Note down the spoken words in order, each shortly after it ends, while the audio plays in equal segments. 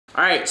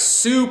All right,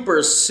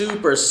 super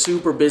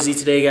busy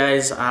today,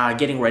 guys.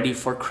 Getting ready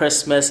for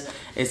Christmas.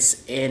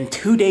 It's in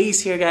 2 days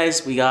here,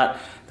 guys. We got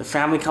the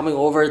family coming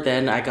over,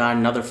 then I got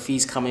another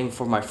feast coming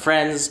for my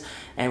friends,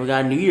 and we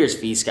got a New Year's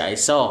feast,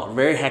 guys. So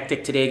very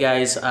hectic today,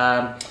 guys.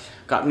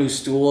 Got new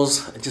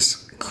stools,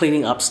 just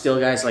cleaning up still,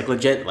 guys. Like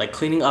legit, like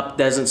cleaning up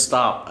doesn't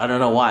stop. I don't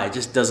know why, it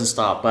just doesn't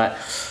stop. But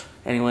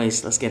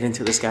anyways, let's get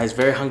into this, guys.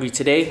 Very hungry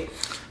today.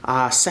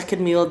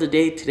 Second meal of the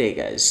day today,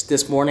 guys.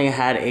 This morning I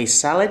had a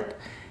salad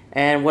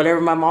and whatever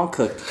my mom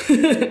cooked.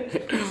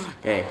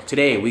 Okay,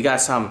 today we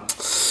got some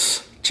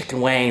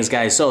chicken wings,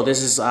 guys. So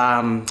this is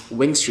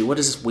Wing Street. What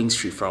is this Wing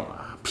Street from?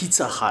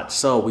 Pizza Hut.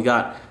 So we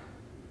got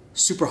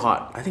super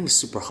hot. I think it's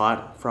super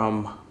hot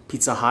from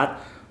Pizza Hut.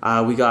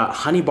 We got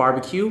honey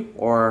barbecue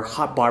or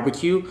hot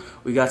barbecue.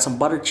 We got some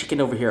butter chicken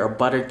over here, a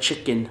butter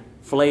chicken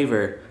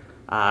flavor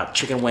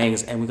chicken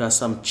wings, and we got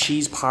some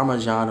cheese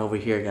parmesan over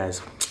here,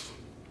 guys.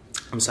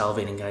 I'm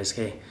salivating, guys.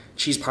 Okay,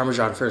 cheese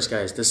parmesan first,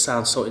 guys. This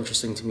sounds so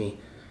interesting to me.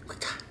 You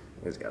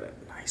guys got it.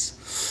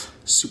 Nice.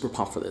 Super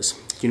pumped for this.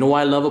 You know what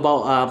I love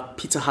about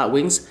Pizza Hut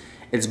wings?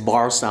 It's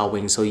bar style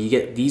wings. So you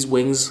get these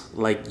wings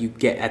like you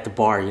get at the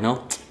bar, you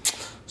know?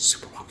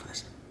 Super pumped for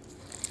this.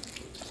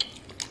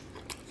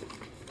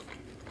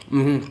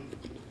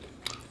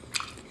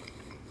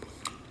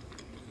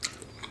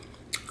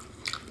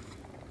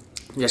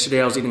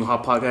 Yesterday I was eating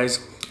hot pot, guys,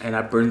 and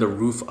I burned the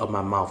roof of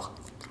my mouth.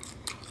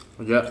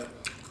 Yeah.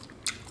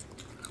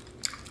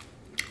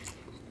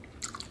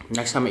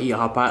 Next time I eat a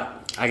hot pot,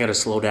 I gotta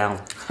slow down.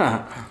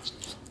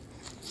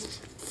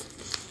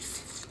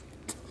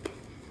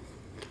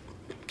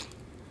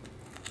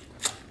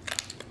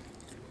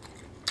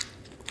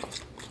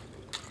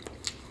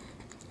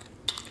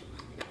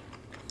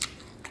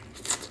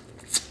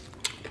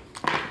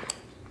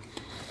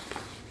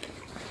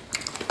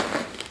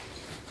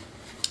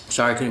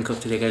 Sorry I couldn't cook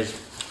today, guys.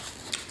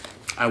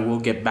 I will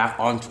get back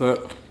onto it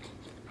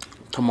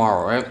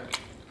tomorrow, right?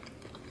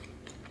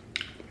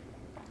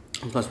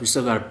 Plus, we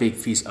still got a big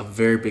feast, a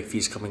very big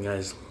feast coming,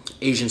 guys.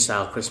 Asian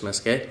style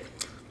Christmas, okay?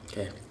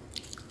 Okay.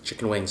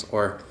 Chicken wings,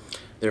 or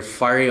they're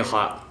fiery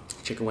hot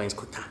chicken wings.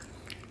 Quick time.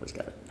 Let's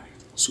get it.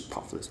 Soup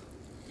pot for this.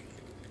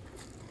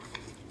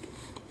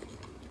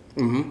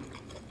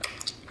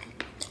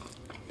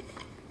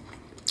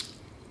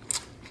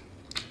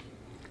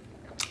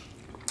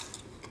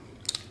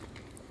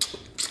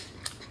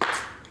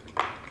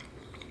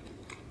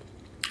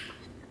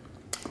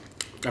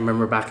 I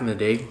remember back in the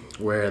day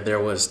where there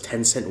was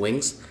 10-cent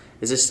wings.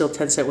 Is this still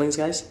 10-cent wings,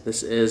 guys?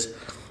 This is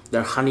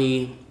their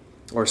honey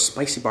or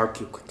spicy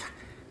barbecue.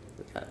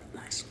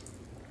 Nice.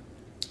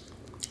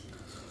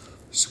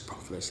 Super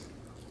for this.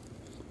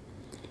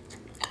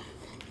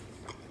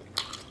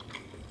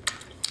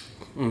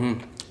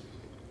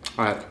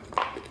 Alright.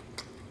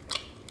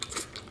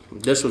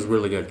 This was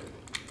really good.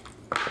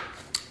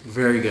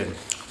 Very good.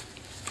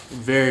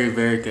 Very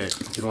good.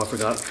 You know what I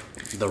forgot?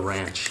 The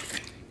ranch.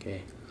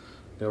 Okay.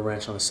 Little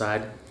ranch on the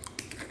side.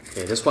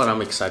 Okay, this one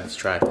I'm excited to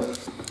try.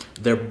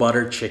 They're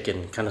butter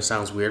chicken. Kind of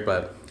sounds weird,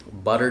 but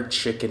butter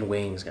chicken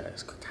wings,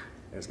 guys. You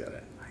guys got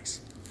it. Nice.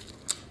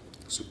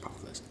 Super pumped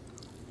for this.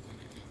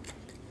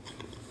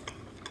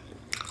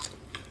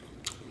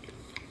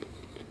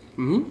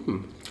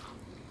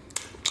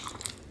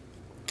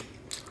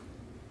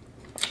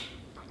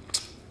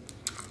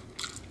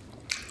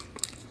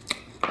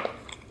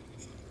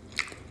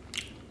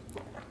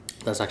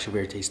 That's actually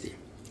very tasty.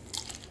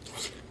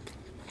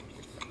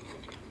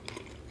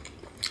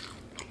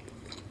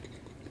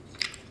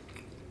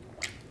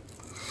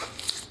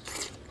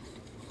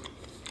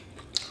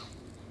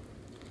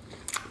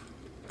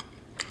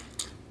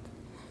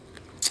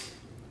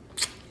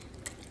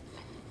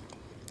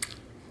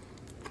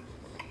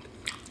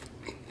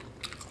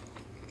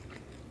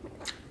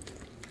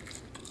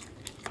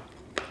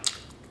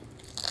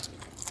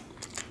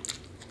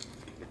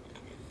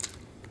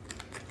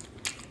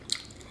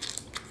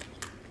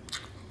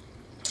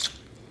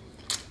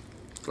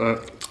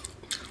 But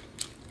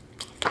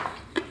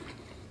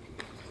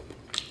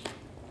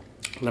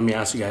let me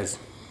ask you guys,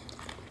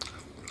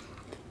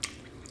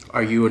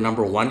 are you a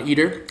 #1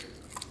 eater?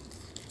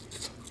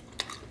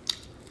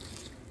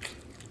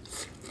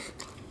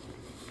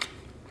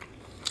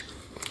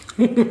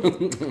 A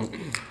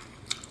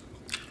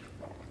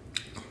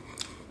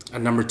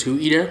 #2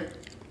 eater?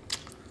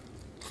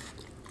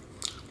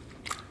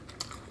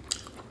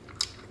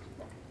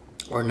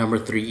 Or a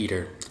 #3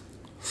 eater?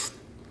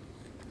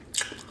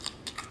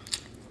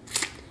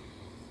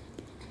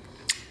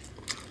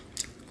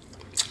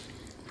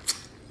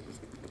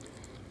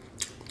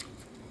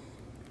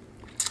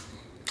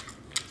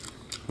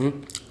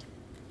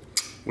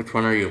 Which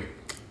one are you?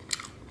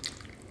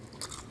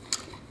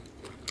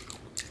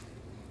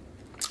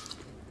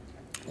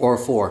 Or a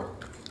 4?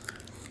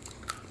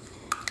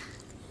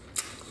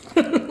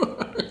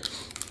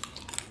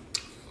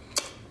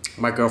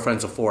 My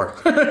girlfriend's a 4.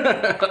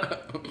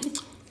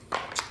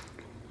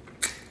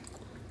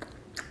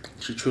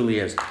 She truly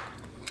is.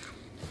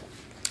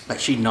 Like,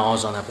 she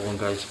gnaws on that bone,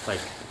 guys.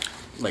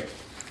 Like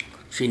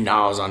She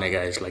gnaws on it,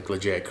 guys, like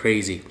legit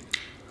crazy.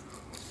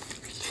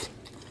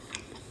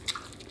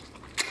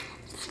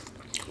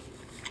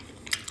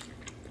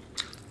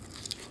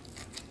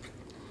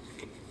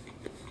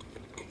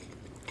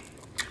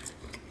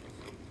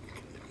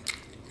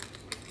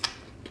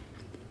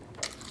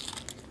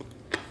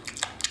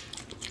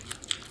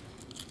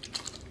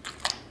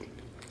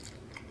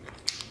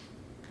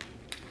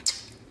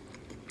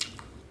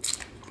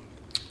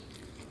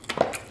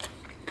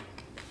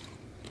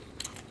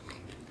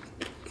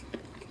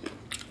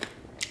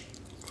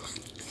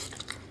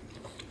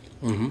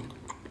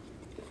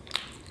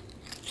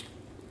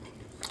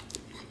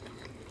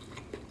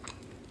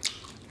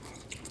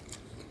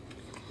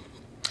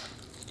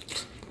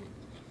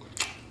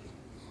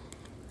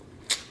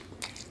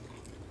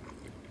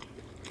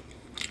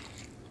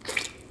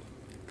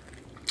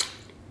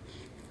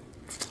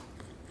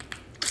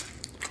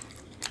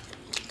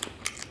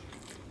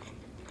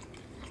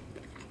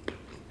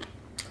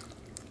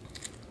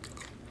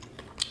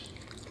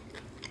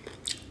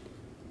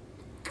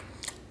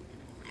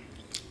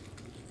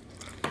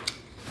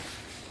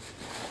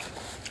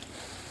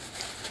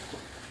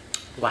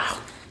 Wow.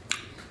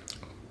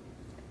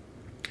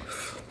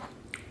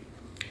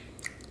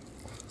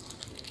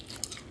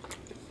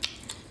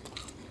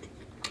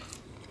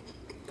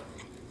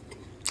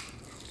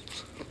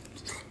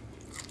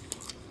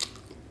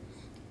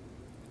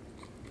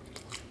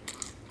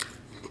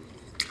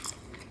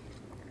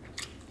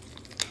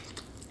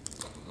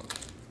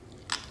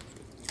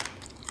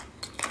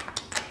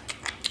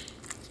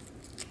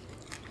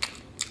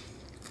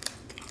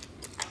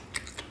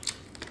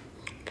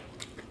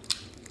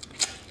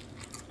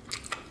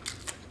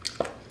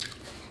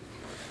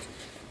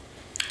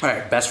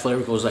 Alright, best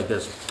flavor goes like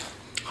this.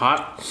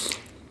 Hot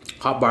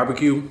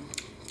barbecue,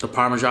 the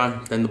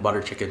Parmesan, then the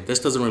butter chicken. This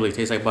doesn't really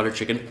taste like butter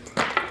chicken.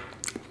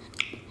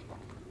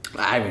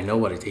 I don't even know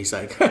what it tastes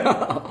like.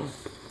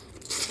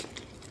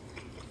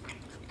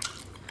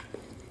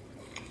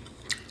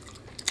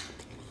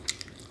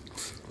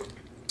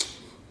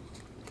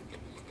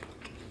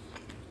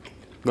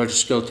 But it's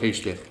still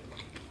tasty.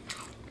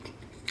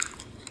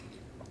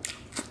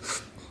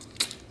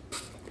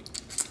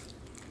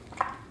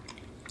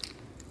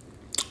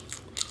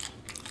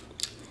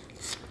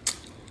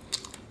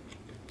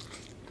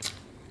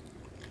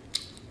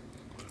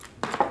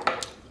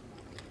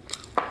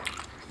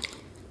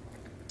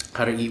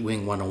 How to eat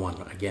wing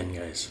 101 again,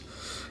 guys.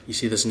 You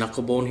see this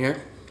knuckle bone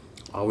here?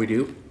 All we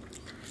do,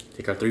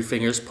 take our 3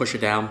 fingers, push it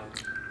down,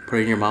 put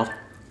it in your mouth,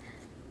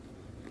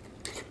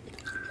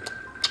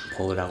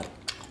 pull it out.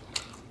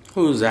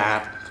 Who's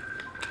that?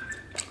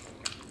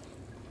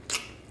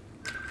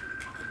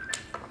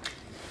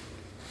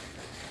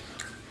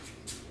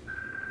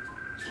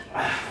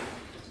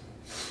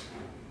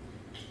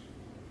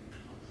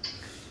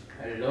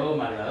 Hello,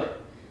 my love.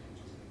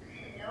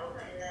 Hello,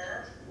 my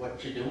love.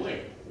 What you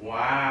doing?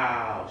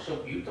 Wow, so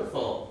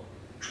beautiful.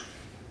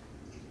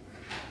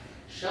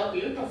 So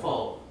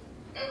beautiful.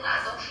 Đừng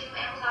lại giống phim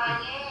em rồi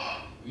nhé.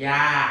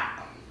 Yeah.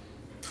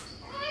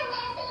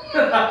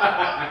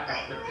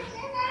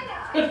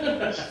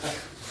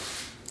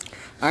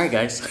 Alright,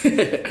 guys.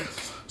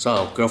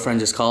 So, girlfriend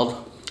just called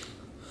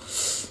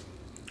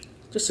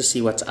just to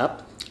see what's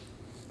up.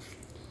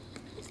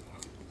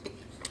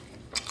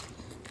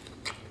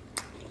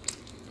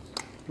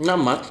 Not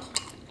much.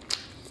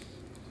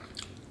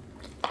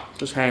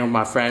 Just hanging with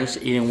my friends,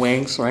 eating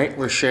wings, right?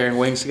 We're sharing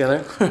wings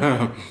together.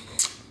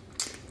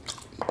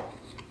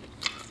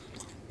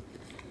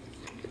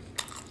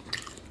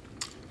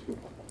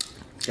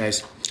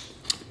 Guys,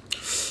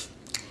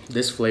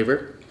 this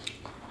flavor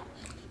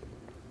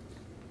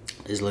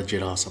is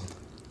legit awesome.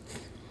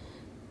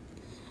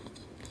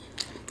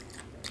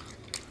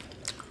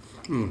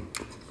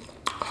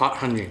 Hot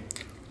honey.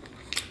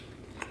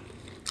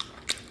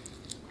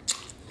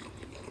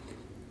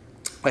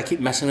 I keep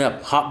messing it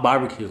up. Hot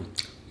barbecue.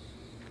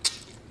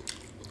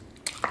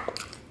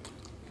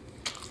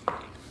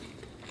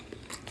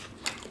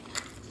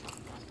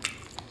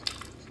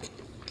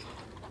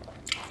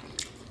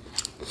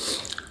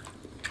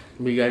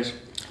 But you guys,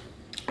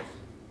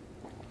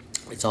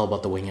 it's all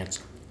about the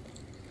wingettes.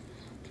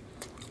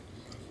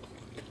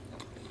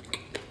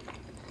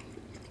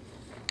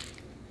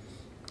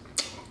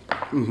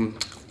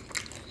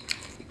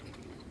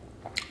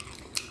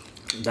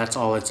 That's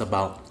all it's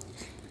about.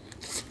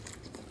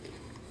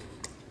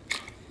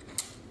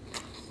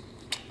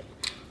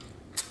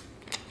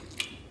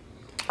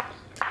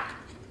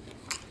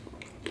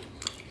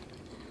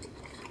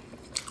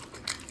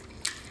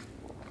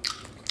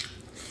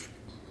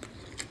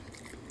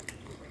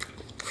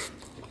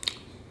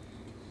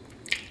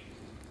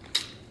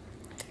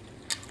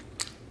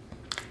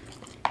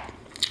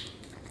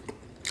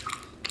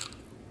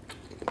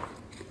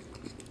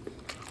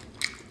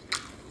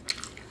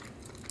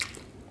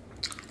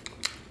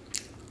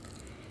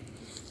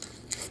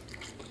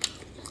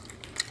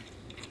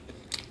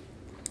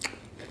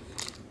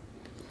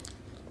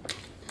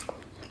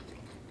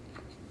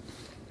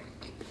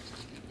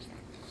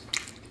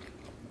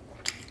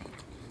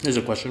 Here's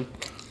a question.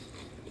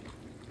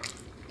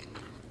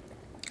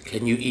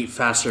 Can you eat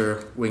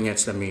faster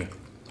wingettes than me?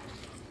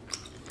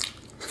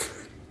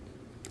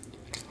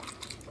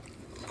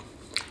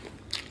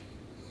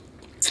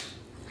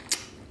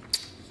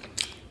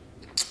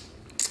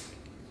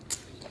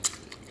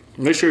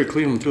 Make sure you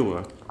clean them too,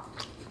 bro.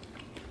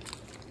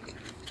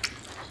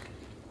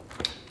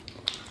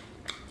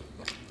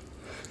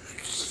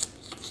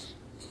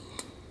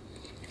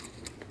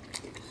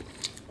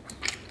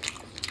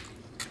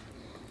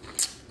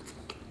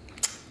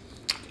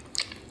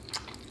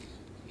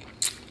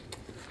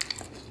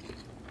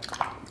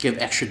 Give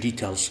extra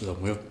details to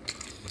them, will.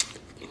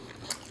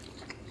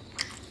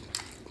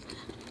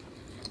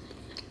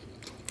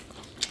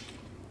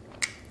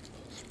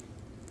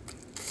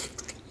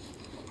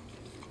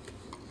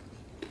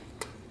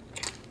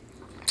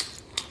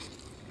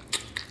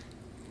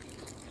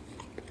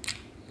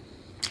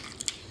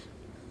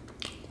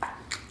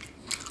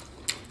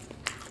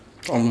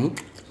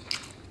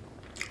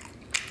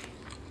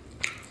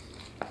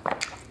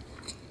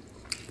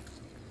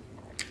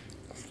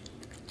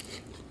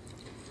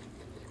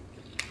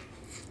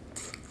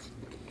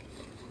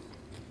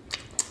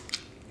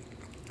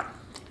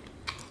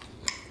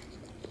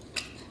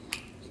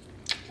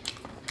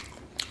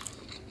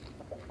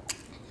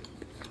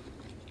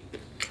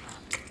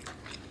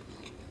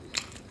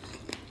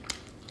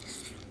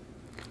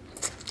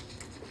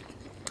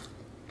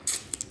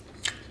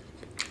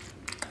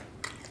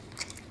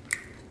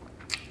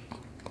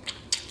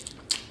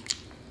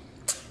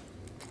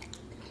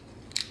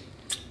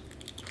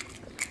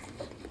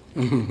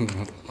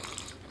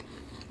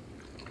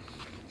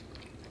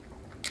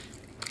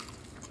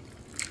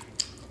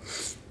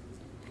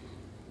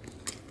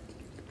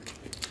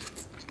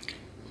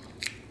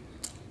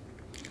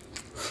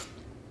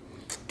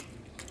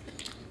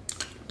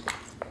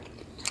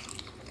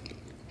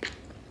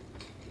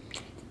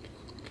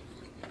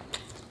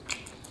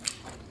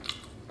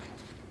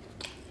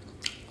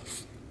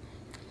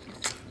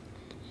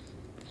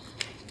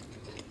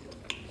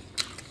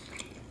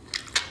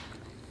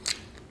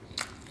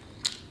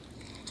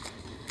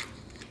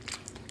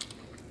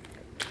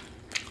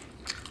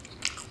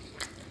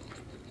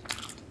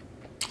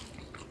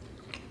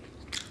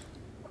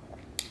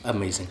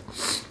 Amazing.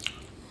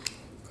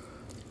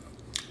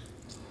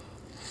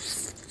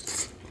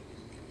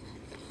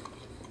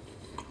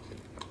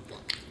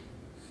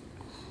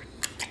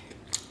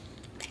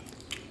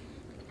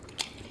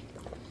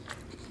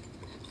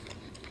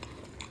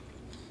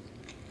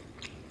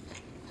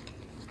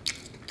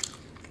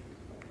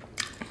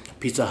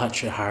 Pizza Hut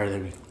should hire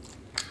them.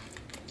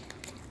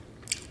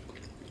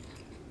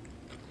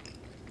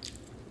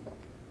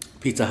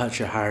 Pizza Hut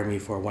should hire me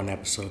for one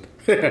episode.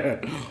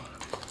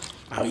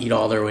 I'll eat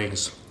all their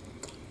wings.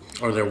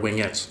 Or their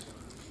wingettes.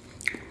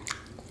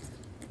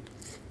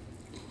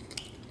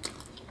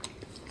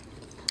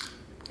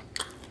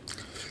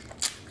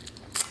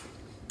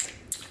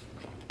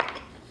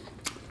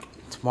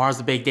 Tomorrow's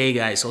the big day,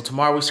 guys. So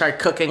tomorrow we start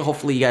cooking.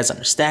 Hopefully you guys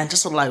understand.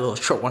 Just a light little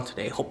short one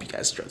today. Hope you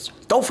guys enjoyed this.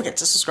 Don't forget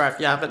to subscribe if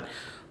you haven't.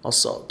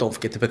 Also, don't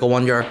forget to pick up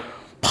one of your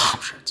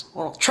pop shirts.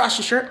 Or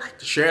trashy shirt. I like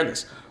to share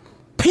this.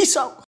 Peace out.